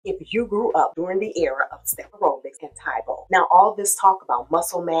if you grew up during the era of step aerobics and Tae-Bo. Now, all this talk about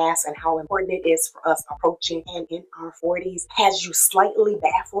muscle mass and how important it is for us approaching and in our 40s has you slightly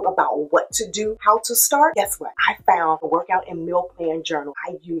baffled about what to do, how to start. Guess what? I found a workout and meal plan journal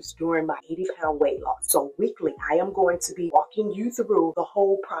I used during my 80-pound weight loss. So weekly, I am going to be walking you through the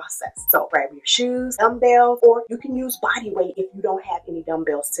whole process. So grab your shoes, dumbbells, or you can use body weight if you don't have any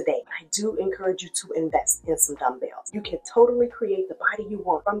dumbbells today. But I do encourage you to invest in some dumbbells. You can totally create the body you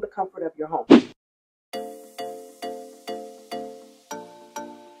want from the comfort of your home. I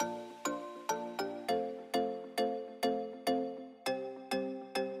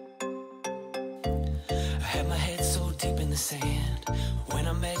had my head so deep in the sand. When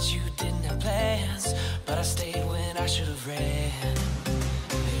I met you, didn't have plans, but I stayed when I should have ran.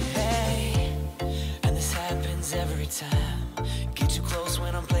 Hey, and this happens every time. Get too close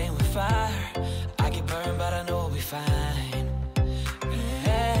when I'm playing with fire. I get burned, but I know I'll be fine.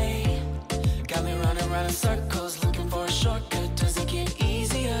 Hey, got me running around in circles, looking for a shortcut. Does it get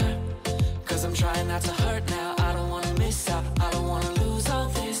easier? Cause I'm trying not to hurt now. I don't wanna miss out, I don't wanna lose all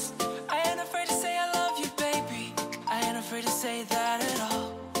this. I ain't afraid to say I love you, baby. I ain't afraid to say that at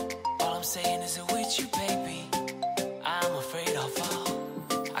all. All I'm saying is it with you, baby. I'm afraid I'll fall.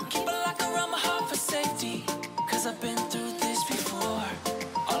 I keep a lock around my heart for safety, cause I've been through this before.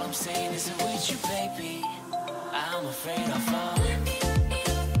 All I'm saying is it with you, baby. I'm afraid I'll fall.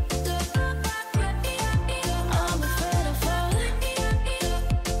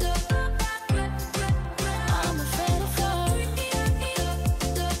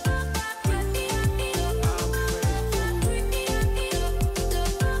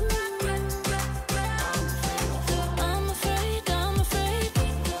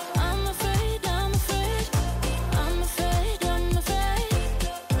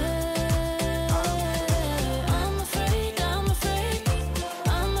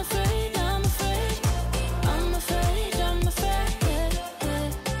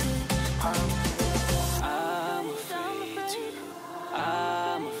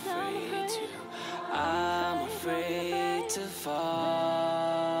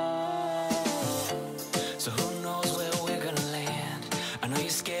 So who knows where we're gonna land? I know you're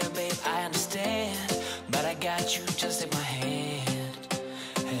scared, babe, I understand, but I got you, just take my hand.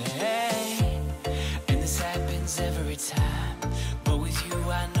 Hey, and this happens every time, but with you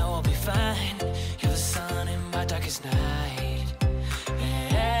I know I'll be fine. You're the sun in my darkest night.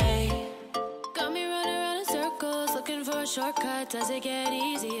 Hey, got me running around in circles, looking for a shortcut. Does it get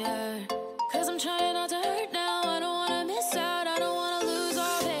easier? Cause I'm trying not to hurt now. I don't wanna miss out, I don't wanna lose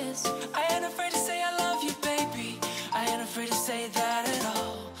all this. I ain't afraid to say I love you, baby. I ain't afraid to say that at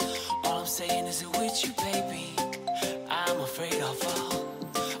all. All I'm saying is it with you, baby. I'm afraid I'll fall.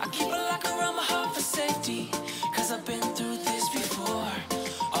 I keep a lock around my heart for safety, cause I've been through this before.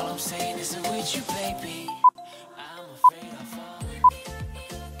 All I'm saying is it with you, baby. I'm afraid I'll fall.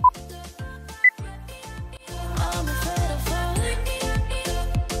 I'm afraid I'll fall.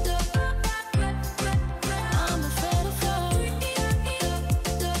 I'm afraid I'll fall.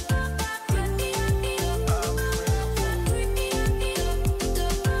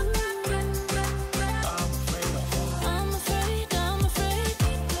 I'm afraid, I'm afraid.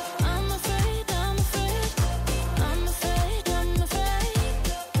 I'm afraid, I'm afraid. I'm afraid, I'm afraid.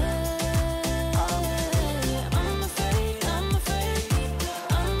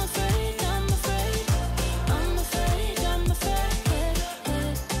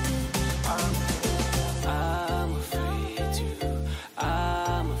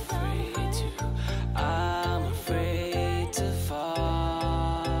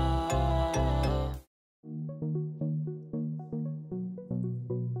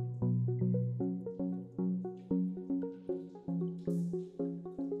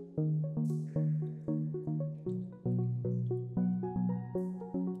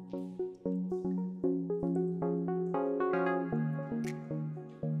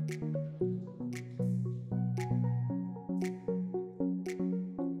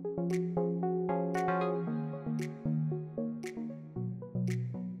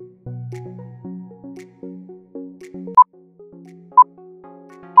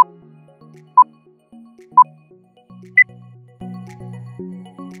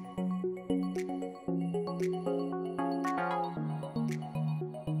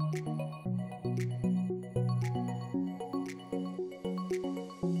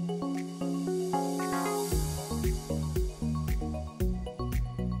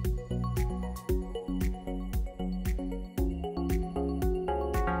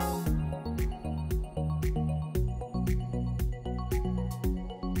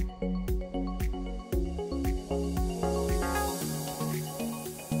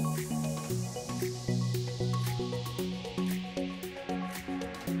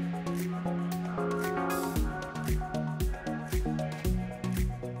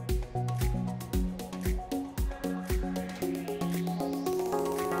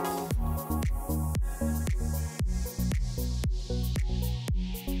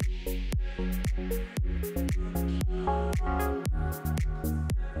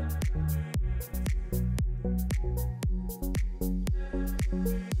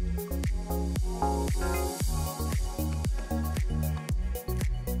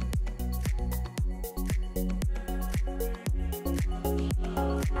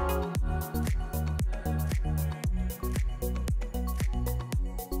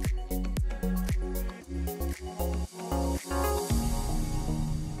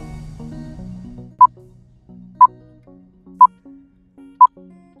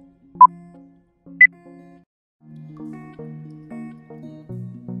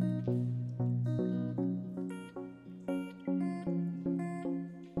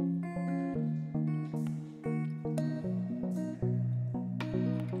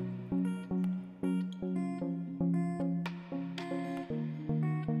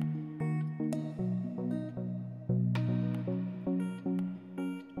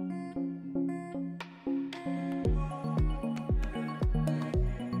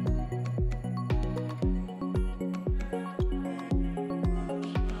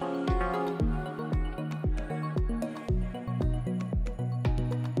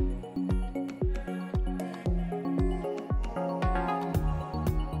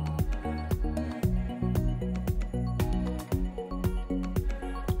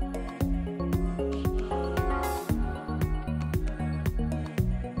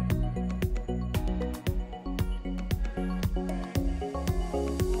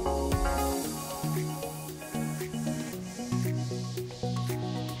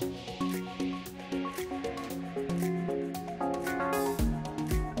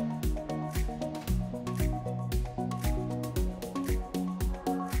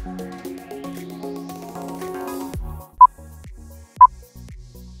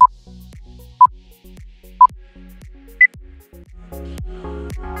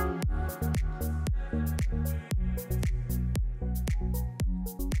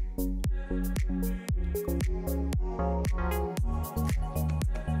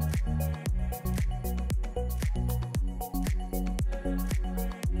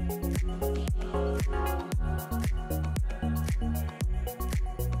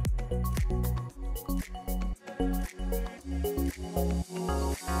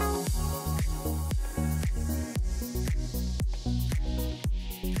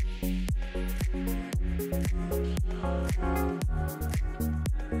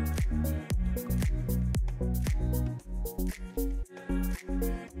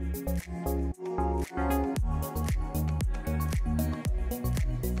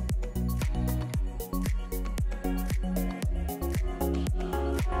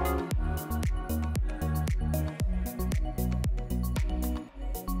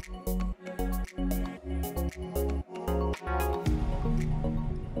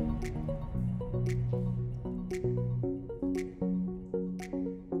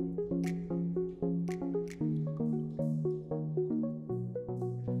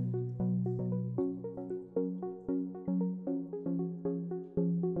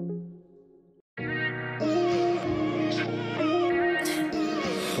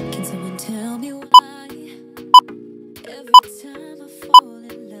 Can someone tell me why every time I fall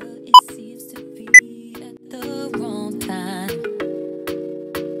in love it seems to be at the wrong time?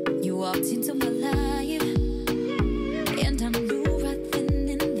 You walked into my life and I knew right then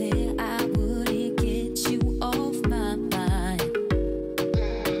and there I wouldn't get you off my mind.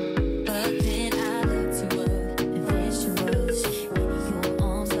 But then I looked you up and there she was, in your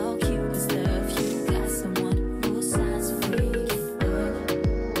arms all cute and stuff. You got someone who signs freaking up.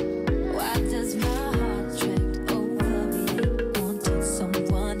 Why does my heart attract overreact, wanting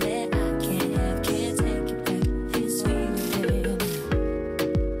someone that I can't have, can't take it back, this feeling?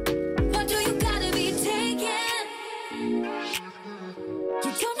 Why do you gotta be taken?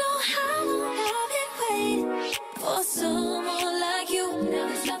 You don't know how long I've been waiting for someone like you. Now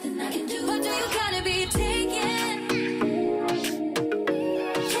there's nothing I can do. Why do you gotta be taken?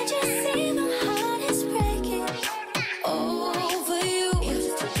 Can't you see my heart is breaking over you? You're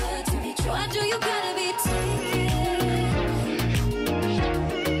just too good to be true. Why do you gotta be taken?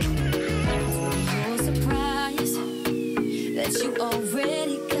 You're surprised that you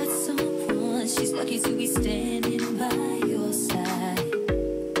already got someone. She's lucky to be standing by your side.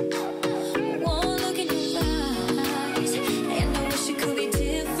 One look in your eyes, and I wish it could be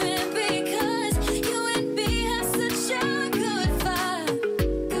different because you and me have such a good vibe.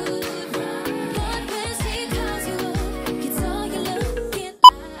 Good vibe. But when she calls you up, it's all you look in. I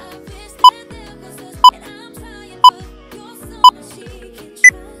wish that there was us, and I'm trying, but you're someone she can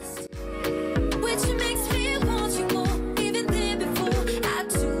trust, which makes me want you more. Even then, before I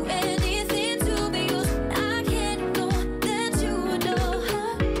do anything to be yours, I can't ignore that you adore her.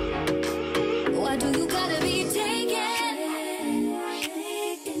 Why do you gotta be taken?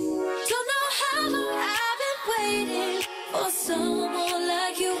 Don't know how long I've been waiting for someone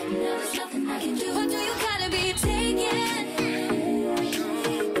like you. Now there's nothing I can do. Why do you gotta be taken?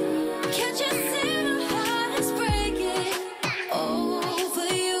 Can't you see my heart is breaking over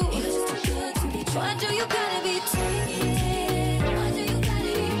you? You're just too good to be true. Why do you gotta be taken? Why do you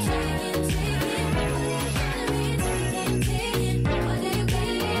gotta be taken? Taken? Why do you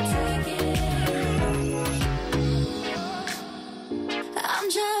gotta be taken? I'm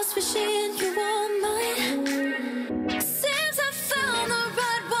just wishing you were mine. Seems I found the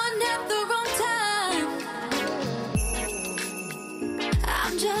right one at the wrong time.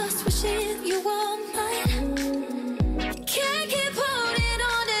 I'm just wishing you were mine. Can't keep holding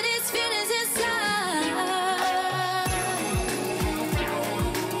on to these feelings inside.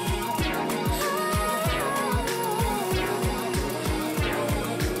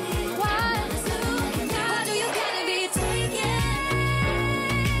 Why do you gotta be taken?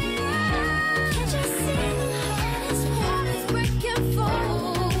 Can't you see my heart is breaking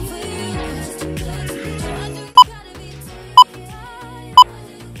over you? You're just too good to be true. Why do you gotta be taken? Why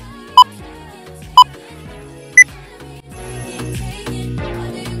do you gotta be taken? Why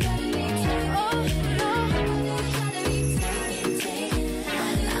do you gotta be taken? Oh no, why do you gotta be taken?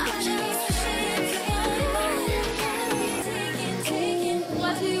 I'm just wishing you were taken.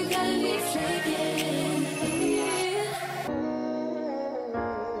 Why do you gotta be taken?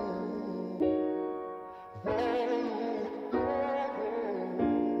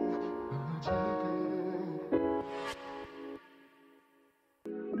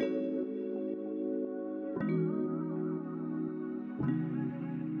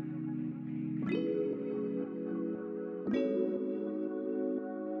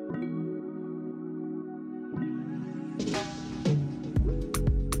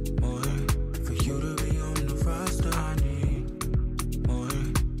 More for you to be on the roster. I need more,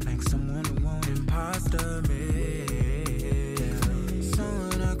 like someone who won't imposter me.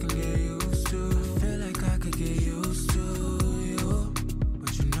 Someone I can get used to. I feel like I could get used to you,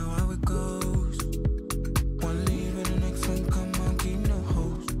 but you know how it goes. One leave and the next one come on, keep no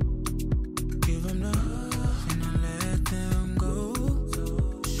host. Give them the hugs and I let them go.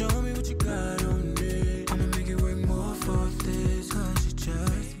 Show me what you got on me. I'ma make it work more for this, cause you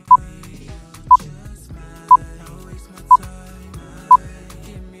just might, you just might. Don't waste my time, might.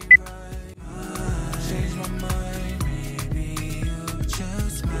 Give me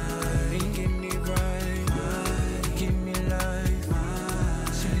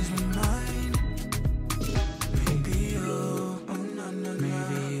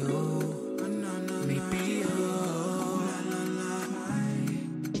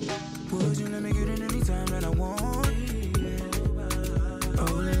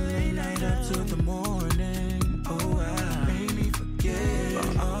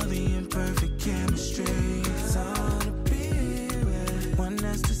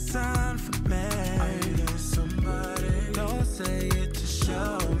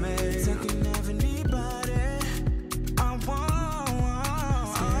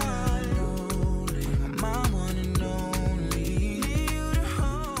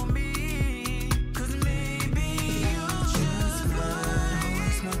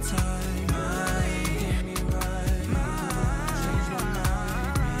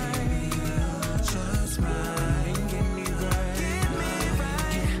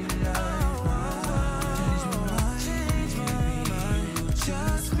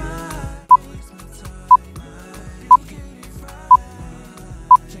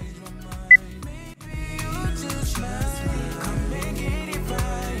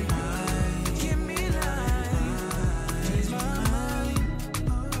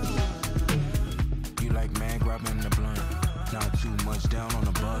down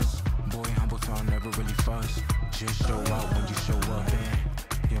on the bus. Boy, humble, so I never really fuss. Just show out when you show up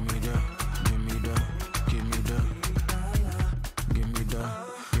and give me the, give me the, give me the, give me the,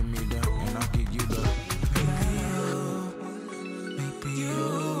 give me the, and I'll give you the. Maybe you,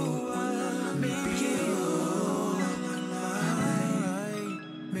 maybe you,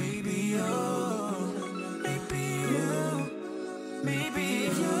 maybe you, maybe you, maybe you, maybe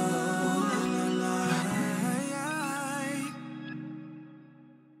you.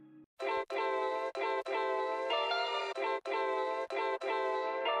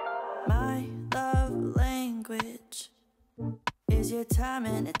 My love language is your time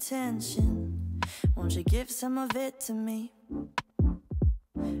and attention. Won't you give some of it to me?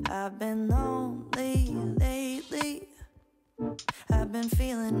 I've been lonely lately. I've been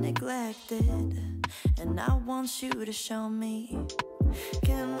feeling neglected, and I want you to show me.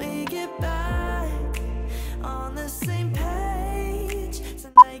 Can we get back on the same page?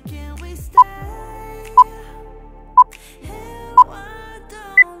 Tonight, can we stay? And why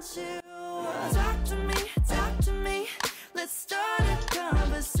don't you talk to me? Let's start a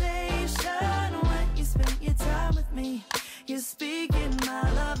conversation. When you spend your time with me, you're speaking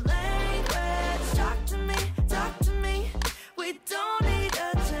my love language. Talk to me. We don't need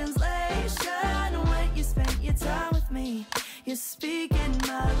a translation. When you spend your time with me, you're speaking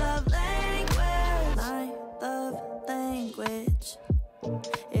my love language. My love language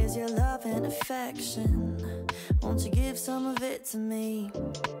is your love and affection. Won't you give some of it to me?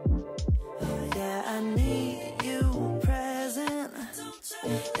 Yeah, I need you present.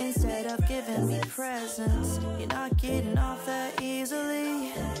 Instead of giving me presents, you're not getting off that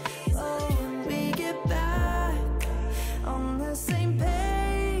easily. Oh, when we get back on the same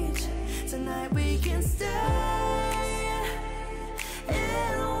page, tonight we can stay.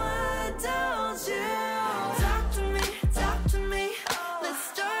 And why don't you talk to me? Let's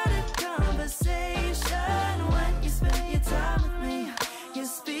start a conversation. When you spend your time with me, you're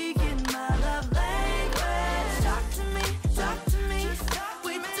speaking my love language. Talk to me.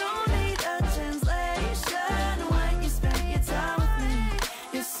 We don't need a translation. When you spend your time with me,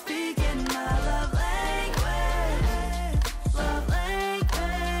 you're speaking my love language. Love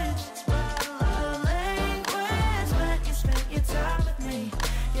language. Love language. When you spend your time with me,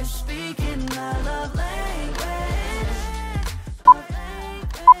 you're speaking my love language. Love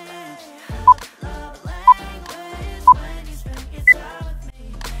language. Love language. When you spend your time with me,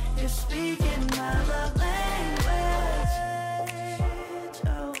 you're speaking my love language.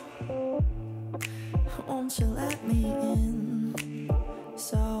 Oh, won't you let me in?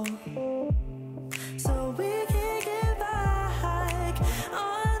 So we can get back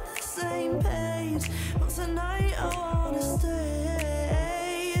on the same page. Well, tonight I wanna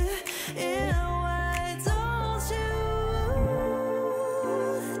stay. And why don't you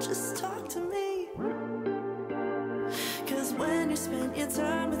just talk to me? 'Cause when you spend your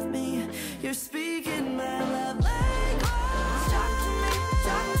time with me, you're speaking my love language. Talk to me.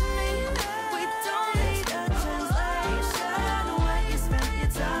 We don't need a translation. When you spend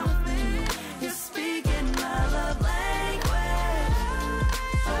your time with me, you're speaking my love language.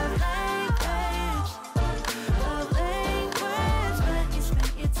 Love language. Love language. When you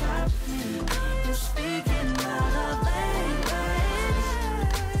spend your time with me, you're speaking my love language.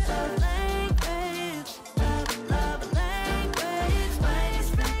 Love language. Love language. When you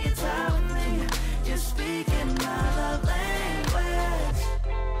spend your time with me, you're speaking my love language.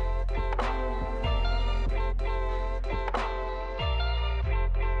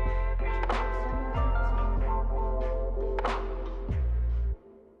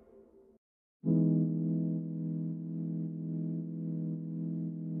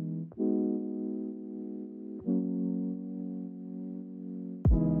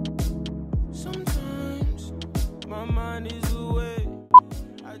 Sometimes my mind is away.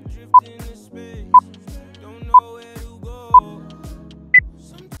 I drift into space, don't know where to go.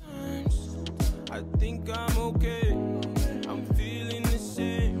 Sometimes I think I'm okay, I'm feeling the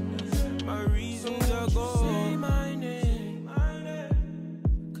same. My reasons are gone. Say my name,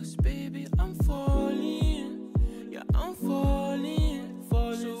 'cause baby I'm falling. Yeah, I'm falling.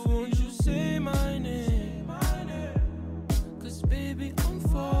 So won't you say my name? 'Cause baby I'm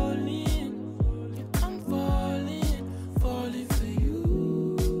falling. Yeah, I'm falling for you.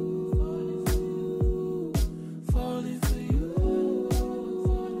 Falling for you.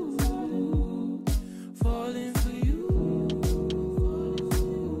 Falling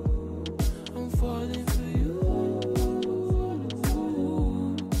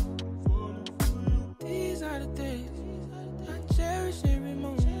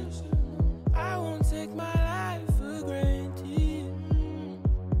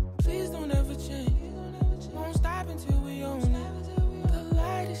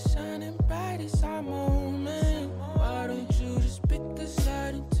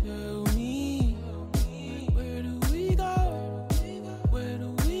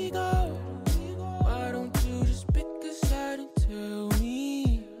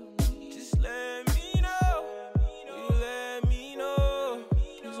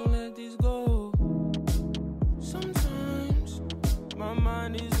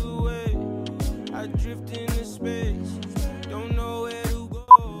is away. I drift into space, don't know where to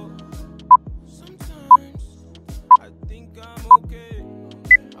go. Sometimes I think I'm okay,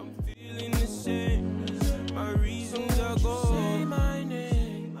 I'm feeling the same. My reasons are gone. Say my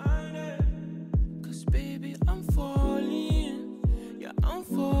name, cause baby I'm falling. Yeah, I'm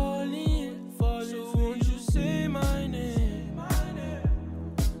falling, falling. So won't you say my name?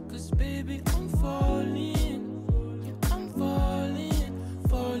 Cause baby I'm falling. Yeah, I'm falling,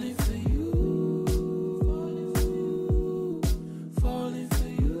 falling for you. Falling for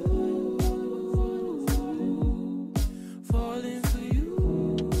you. Falling for you.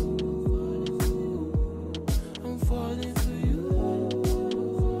 I'm falling for you.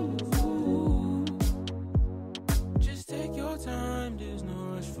 Just take your time, there's no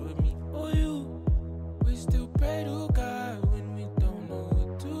rush for me or you. We still pray to God when we don't know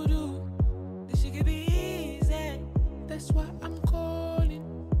what to do. This shit could be easy, that's why I'm calling.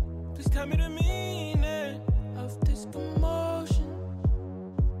 Please tell me the meaning of this commotion.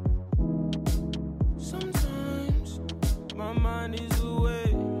 Sometimes my mind is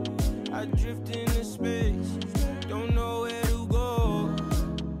away, I drift into space, don't know where to go.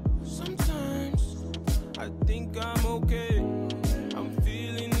 Sometimes I think I'm okay, I'm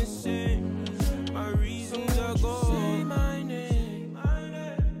feeling the same. My reasons are gone. Say my name,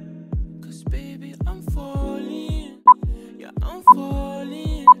 cause baby I'm falling. Yeah, I'm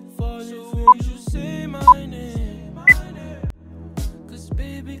falling, falling. So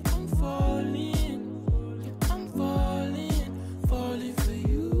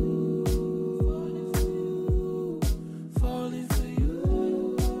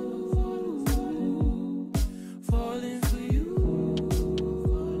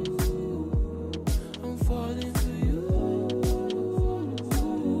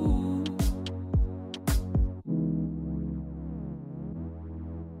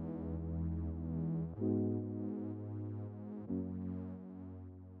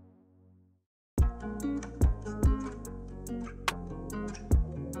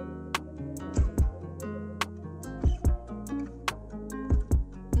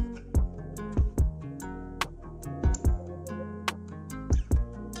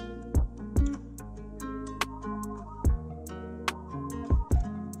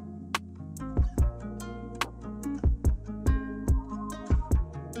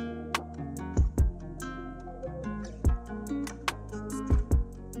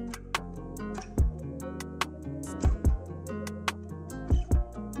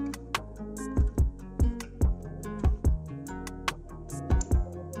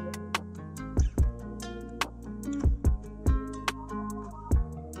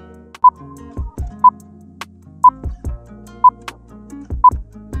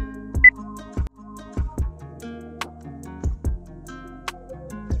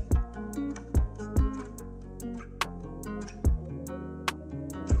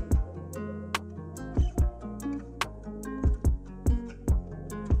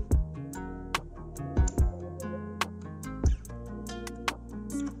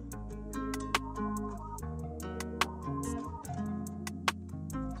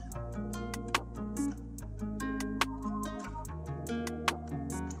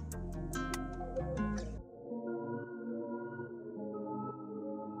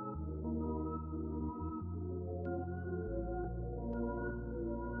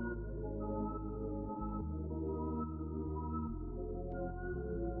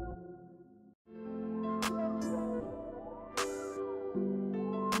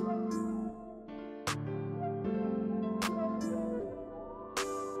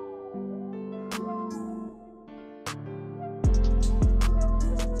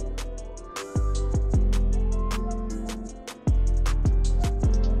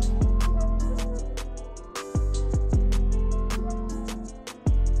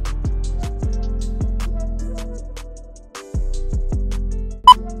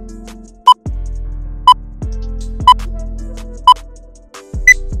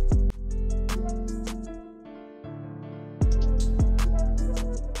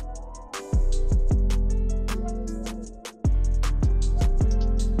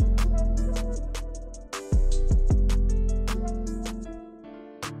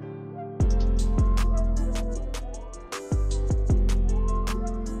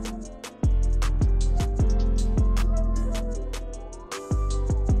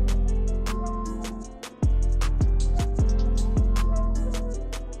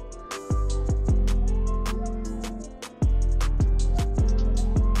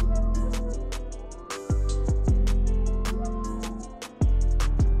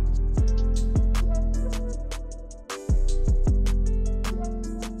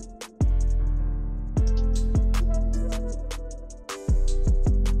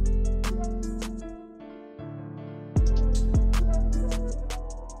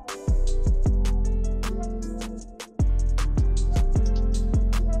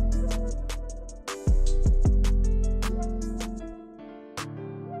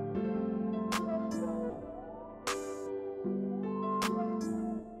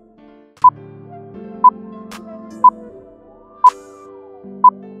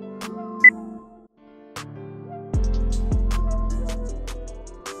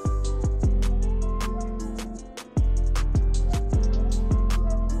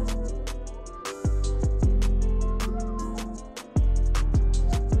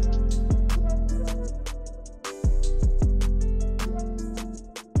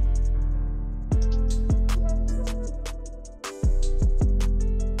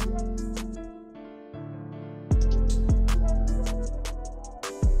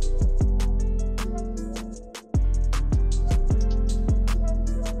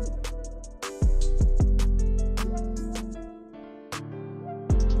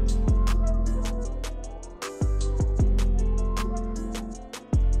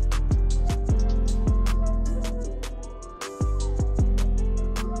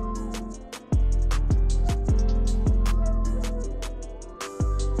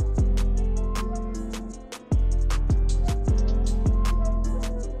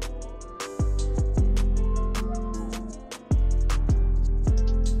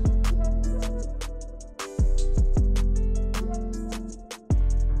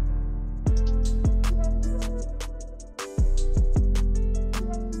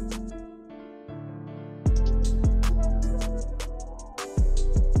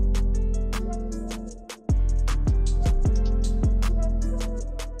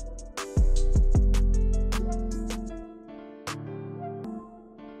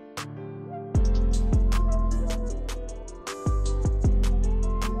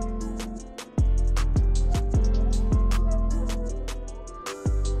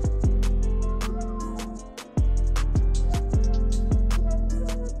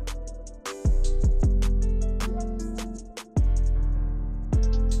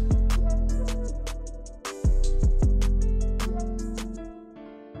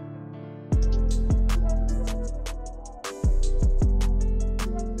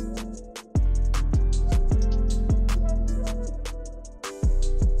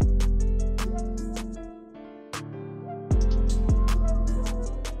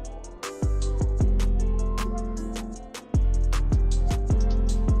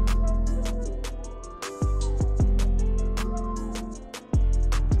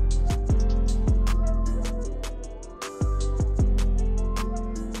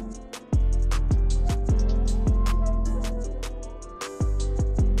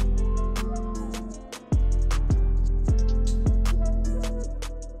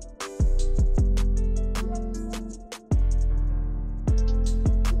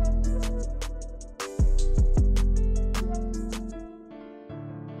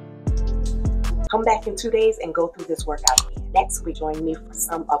Come back in 2 days and go through this workout again. Next week, join me for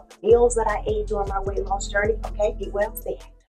some of the meals that I ate during my weight loss journey. Okay, eat well, stay active.